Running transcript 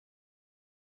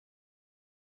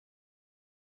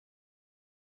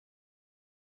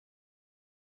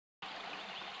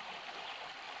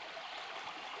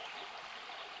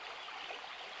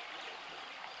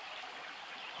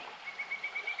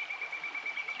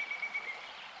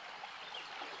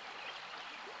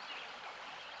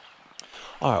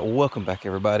All right, well, welcome back,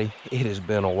 everybody. It has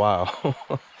been a while.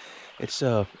 It's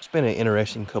been an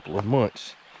interesting couple of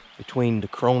months between the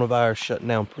coronavirus shutting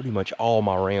down pretty much all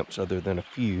my ramps, other than a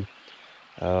few.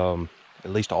 At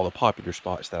least all the popular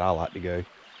spots that I like to go.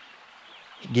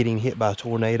 Getting hit by a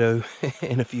tornado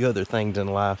and a few other things in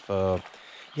life.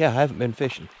 Yeah, I haven't been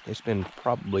fishing. It's been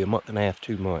probably a month and a half,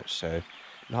 2 months. So,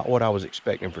 not what I was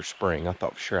expecting for spring. I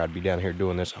thought for sure I'd be down here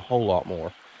doing this a whole lot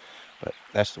more. But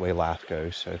that's the way life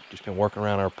goes. So just been working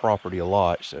around our property a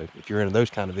lot. So if you're into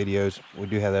those kind of videos, we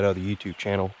do have that other YouTube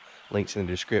channel. Links in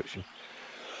the description.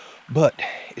 But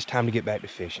it's time to get back to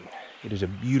fishing. It is a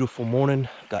beautiful morning.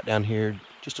 Got down here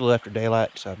just a little after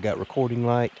daylight, so I've got recording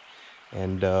light.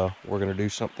 And we're going to do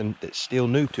something that's still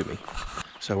new to me.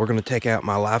 So we're going to take out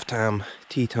my lifetime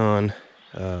Teton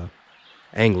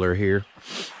Angler here.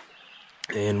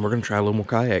 And we're going to try a little more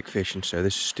kayak fishing. So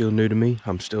this is still new to me.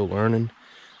 I'm still learning.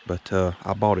 But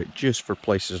I bought it just for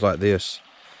places like this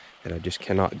that I just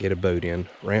cannot get a boat in.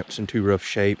 Ramp's in too rough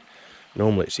shape.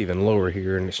 Normally it's even lower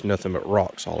here, and it's nothing but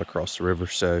rocks all across the river.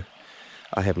 So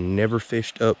I have never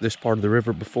fished up this part of the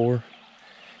river before.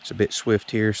 It's a bit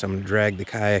swift here, so I'm going to drag the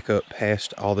kayak up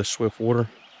past all this swift water.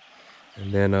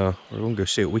 And then we're going to go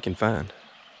see what we can find.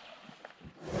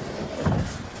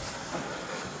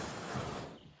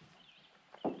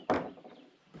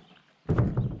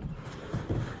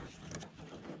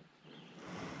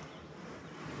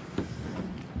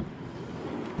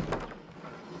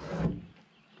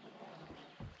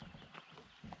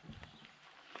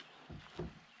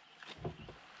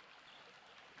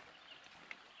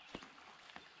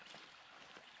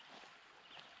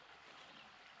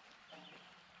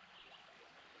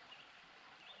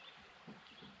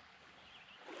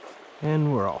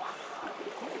 And we're off.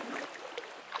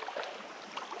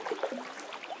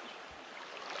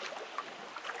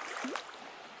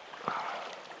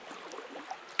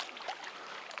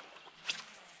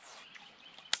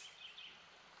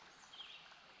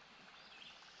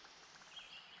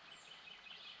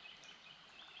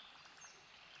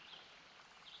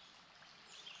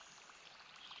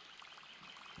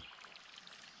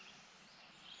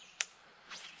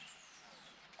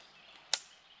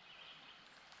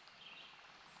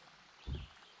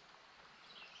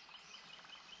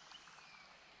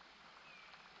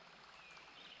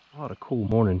 A lot of cool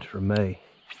mornings for May.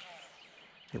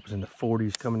 It was in the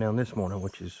 40s coming down this morning,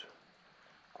 which is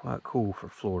quite cool for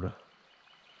Florida.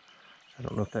 I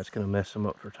don't know if that's going to mess them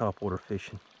up for topwater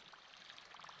fishing.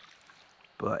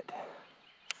 But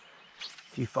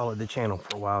if you followed the channel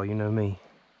for a while, you know me.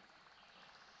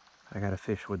 I got to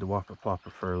fish with the whopper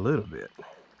plopper for a little bit.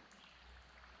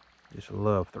 Just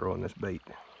love throwing this bait.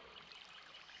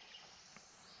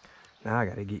 Now I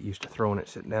got to get used to throwing it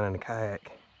sitting down in a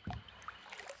kayak.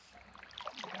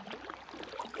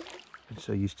 Been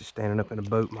so used to standing up in a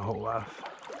boat my whole life.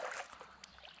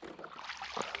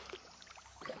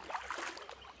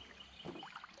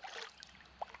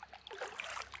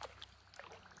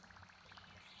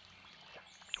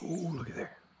 Ooh, look at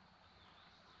there.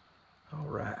 All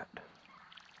right.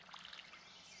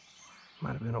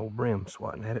 Might have been old Brim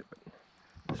swatting at it, but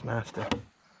it's nice to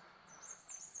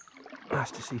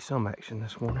see some action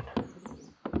this morning.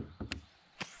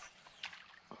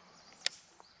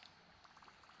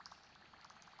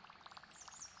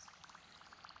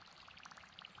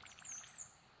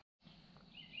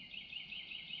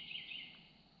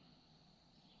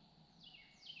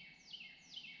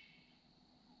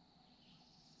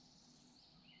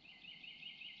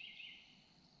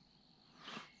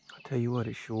 I tell you what,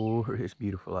 it sure is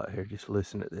beautiful out here. Just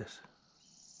listen to this.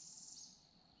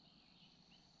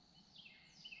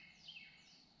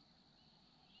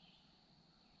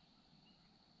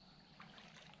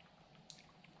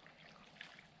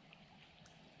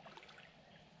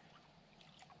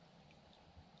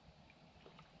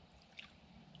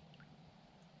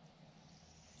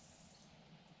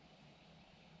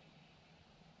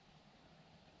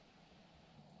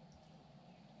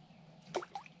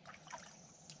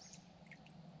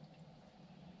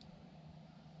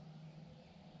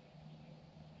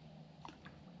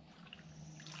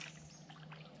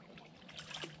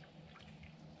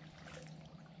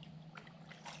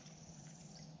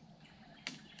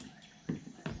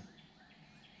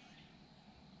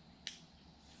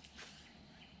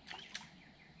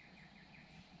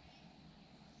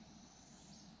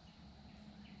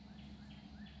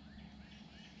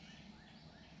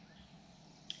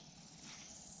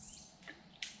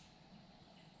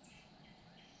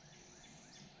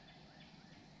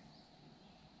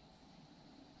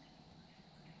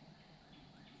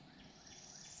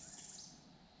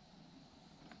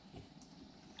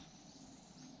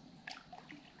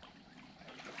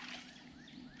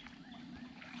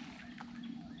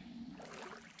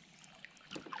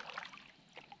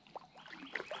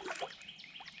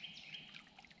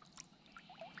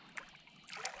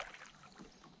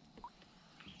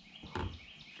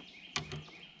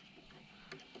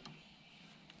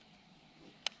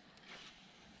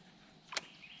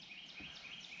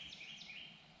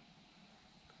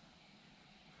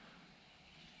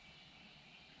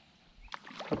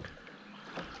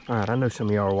 All right, I know some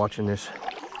of y'all are watching this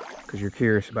because you're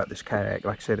curious about this kayak.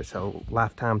 Like I said, it's a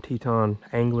Lifetime Teton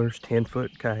Angler's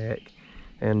 10-foot kayak.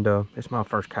 And it's my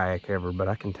first kayak ever, but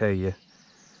I can tell you,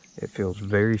 it feels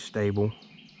very stable.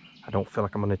 I don't feel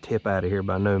like I'm going to tip out of here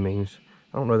by no means.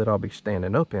 I don't know that I'll be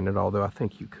standing up in it, although I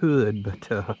think you could,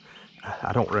 but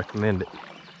I don't recommend it.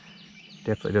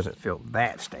 Definitely doesn't feel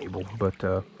that stable, but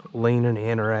leaning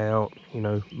in or out, you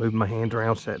know, moving my hands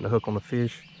around, setting the hook on the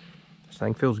fish, this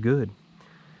thing feels good.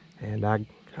 And I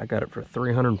got it for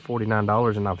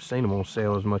 $349, and I've seen them on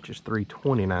sale as much as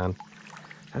 $329.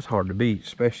 That's hard to beat,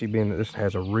 especially being that this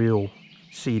has a real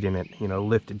seat in it, you know,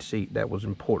 lifted seat. That was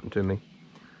important to me.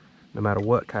 No matter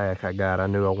what kayak I got, I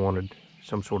knew I wanted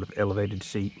some sort of elevated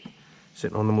seat.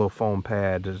 Sitting on them little foam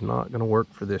pads is not going to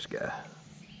work for this guy.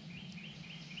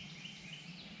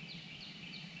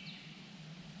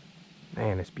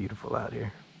 Man, it's beautiful out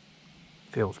here.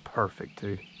 Feels perfect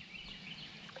too.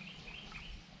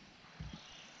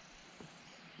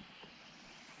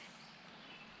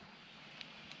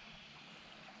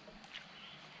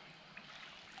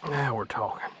 Now we're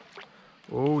talking.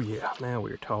 Oh yeah, now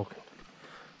we're talking.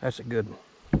 That's a good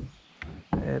one.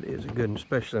 That is a good one,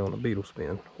 especially on a beetle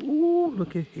spin. Ooh,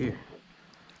 look at here.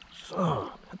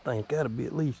 So, that thing's got to be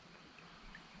at least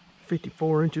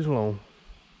 54 inches long.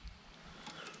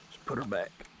 Let's put her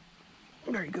back.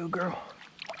 There you go, girl.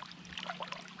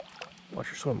 Watch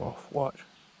her swim off. Watch.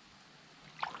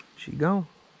 She gone.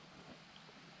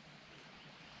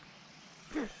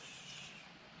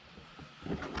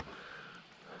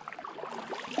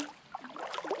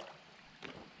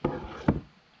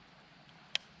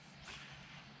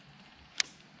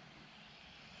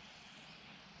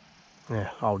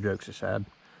 Yeah, all jokes aside,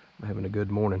 I'm having a good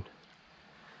morning.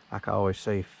 Like I always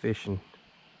say, fishing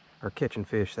or catching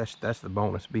fish, that's the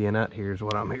bonus. Being out here is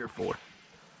what I'm here for.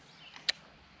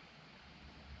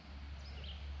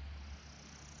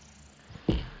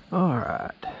 All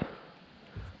right,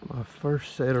 my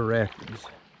first set of rapids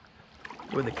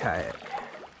with a kayak.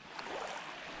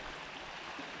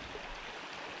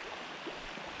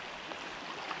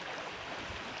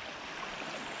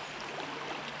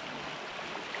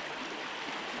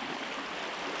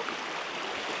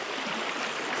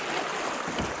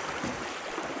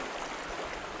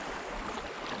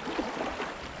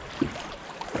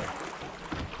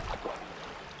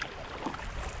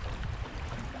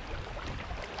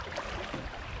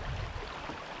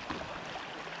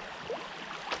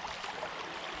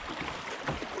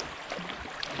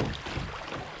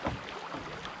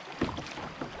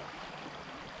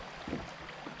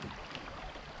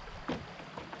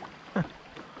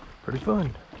 Pretty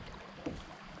fun.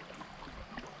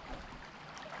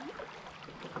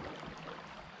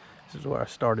 This is where I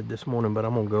started this morning, but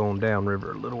I'm gonna go on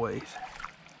downriver a little ways.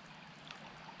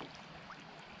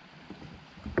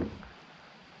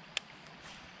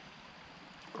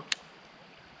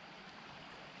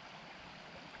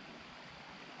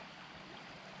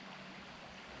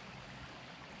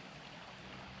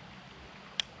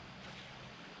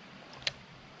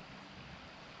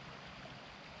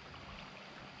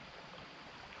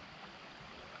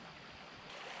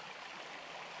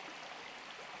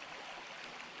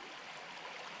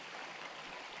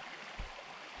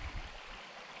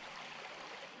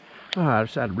 I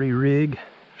decided to re-rig.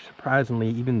 Surprisingly,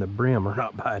 even the brim are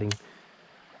not biting.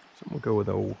 So I'm gonna go with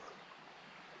old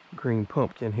green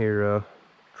pumpkin here,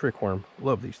 trick worm.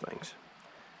 Love these things.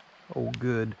 Old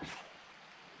good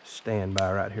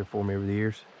standby right here for me over the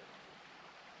years.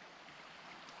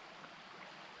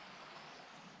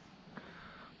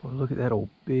 Well, look at that old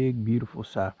big, beautiful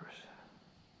cypress.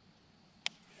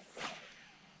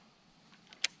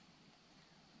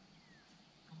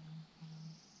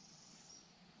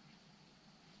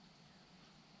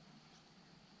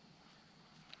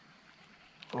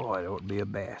 Boy, there would be a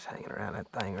bass hanging around that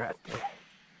thing right there.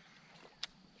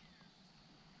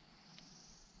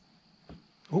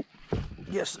 Oh,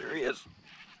 yes there is.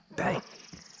 Dang.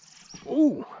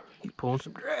 Oh, he's pulling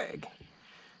some drag.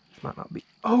 This might not be.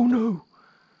 Oh no.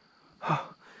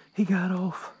 Oh, he got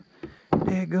off.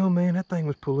 Daggone, man, that thing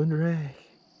was pulling drag.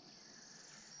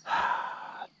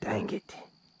 Dang it.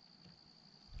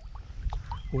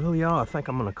 Well, y'all, I think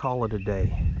I'm gonna call it a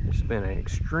day. It's been an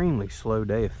extremely slow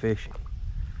day of fishing.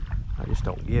 I just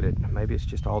don't get it. Maybe it's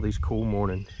just all these cool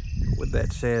mornings. With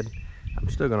that said, I'm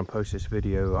still gonna post this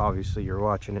video. Obviously you're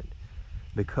watching it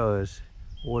because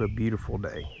what a beautiful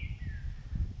day.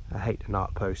 I hate to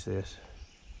not post this.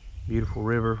 Beautiful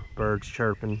river, birds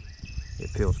chirping. It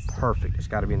feels perfect. It's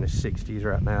got to be in the 60s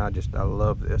right now. I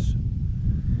love this.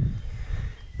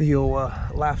 The old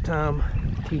Lifetime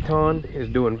Teton is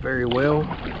doing very well.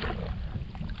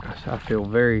 I I feel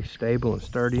very stable and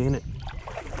sturdy in it.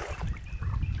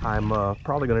 I'm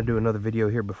probably going to do another video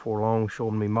here before long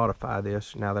showing me modify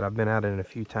this. Now that I've been at it a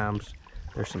few times,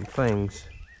 there's some things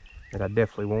that I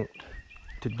definitely want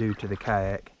to do to the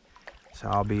kayak. So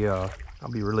I'll be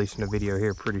releasing a video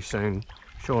here pretty soon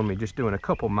showing me just doing a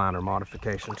couple minor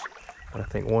modifications. But I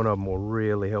think one of them will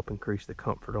really help increase the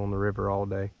comfort on the river all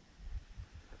day.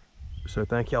 So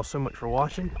thank y'all so much for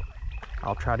watching.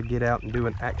 I'll try to get out and do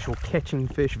an actual catching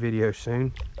fish video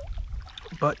soon.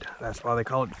 But that's why they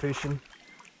call it fishing,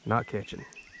 not catching.